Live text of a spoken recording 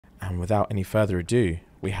And without any further ado,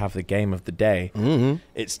 we have the game of the day.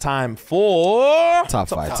 It's time for... Top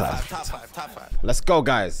five. Let's go,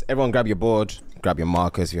 guys. Everyone grab your board, grab your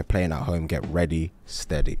markers. If you're playing at home, get ready,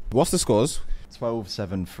 steady. What's the scores?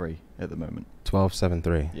 12-7-3 at the moment.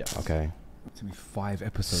 12-7-3. Yeah. Okay. It's gonna be 5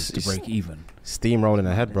 episodes to break even. Steam rolling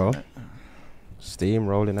ahead, bro. Steam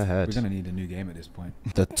rolling ahead. We're gonna need a new game at this point.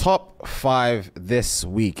 The top 5 this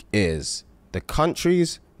week is the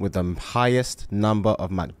countries with the highest number of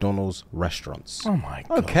McDonald's restaurants. Oh my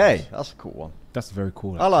God. Okay, that's a cool one. That's very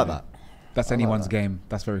cool. I like actually. that. That's anyone's game.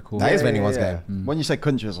 That's very cool. That is anyone's game. When you say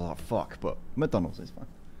countries, I was like, fuck, but McDonald's is fine.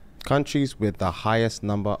 Countries with the highest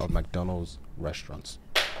number of McDonald's restaurants.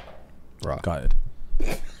 Right. Got it.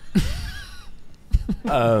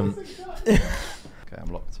 Okay, I'm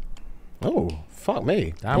locked. Oh, fuck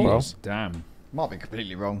me. Damn, bro. Pause. Damn. Might be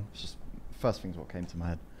completely wrong. It's just first thing's what came to my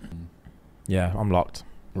head. Yeah, I'm locked.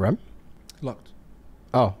 Rem? Locked.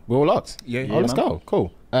 Oh, we're all locked? Yeah, Oh, let's man. go.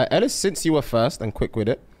 Cool. Ellis, since you were first and quick with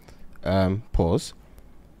it, pause.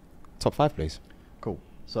 Top 5, please. Cool.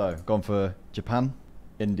 So, gone for Japan,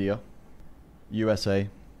 India, USA,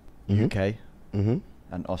 UK, and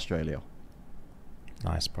Australia.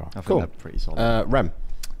 Nice, bro. I think Cool. they're pretty solid. Rem?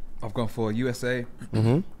 I've gone for USA,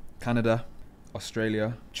 Canada,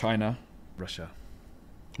 Australia, China, Russia.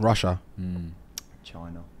 Russia.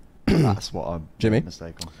 China. That's what I'm Jimmy? made a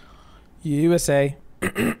mistake on. USA,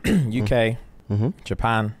 UK,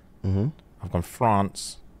 Japan. I've gone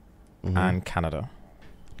France and Canada.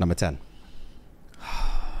 Number 10.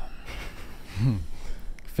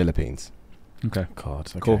 Philippines. Okay. God,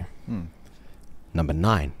 okay. Cool. Number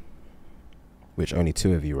 9, which only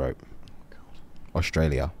 2 of you wrote.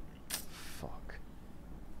 Australia. Fuck.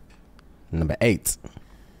 Number 8,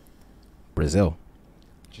 Brazil.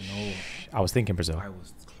 Do you know? I was thinking Brazil. I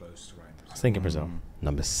was close to writing. I was thinking Brazil.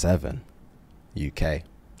 Number 7, UK.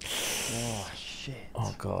 Oh, shit.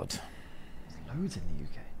 Oh, God. There's loads in the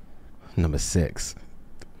UK. Number 6,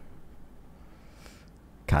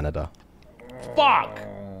 Canada. Fuck!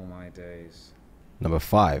 Oh my days. Number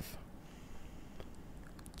 5,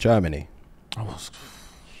 Germany.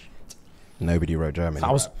 Nobody wrote Germany.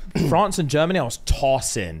 I was France and Germany. I was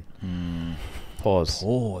tossing. Pause.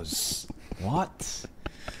 Pause. What?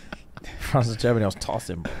 France and Germany. I was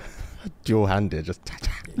tossing. Dual-handed, just...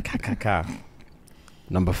 Ka.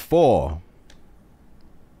 Number 4,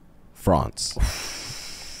 France.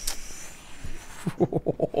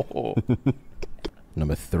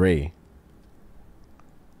 Number 3,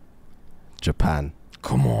 Japan.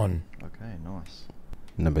 Come on. Okay, nice.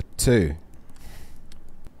 Number 2,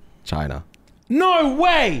 China. No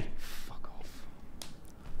way. Fuck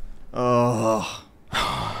off.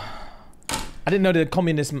 I didn't know the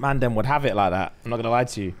communist man then would have it like that. I'm not gonna lie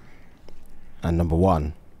to you. And number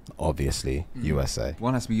 1, obviously, USA.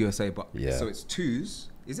 One has to be USA, but Yeah. so it's 2s,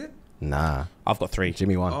 is it? Nah. I've got 3.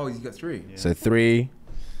 Jimmy won. Oh, you got 3. Yeah. So 3,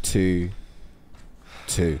 2,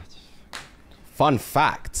 2. Fun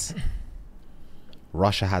fact.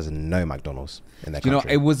 Russia has no McDonald's in their You know,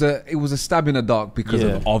 country. it was a stab in the dark because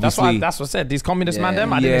of obviously. That's what I said. These communist man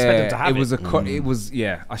them. I didn't expect them to have it. It was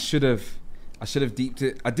yeah. I should have deeped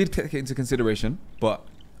it. I did take it into consideration, but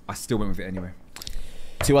I still went with it anyway.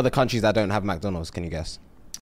 2 other countries that don't have McDonald's, can you guess?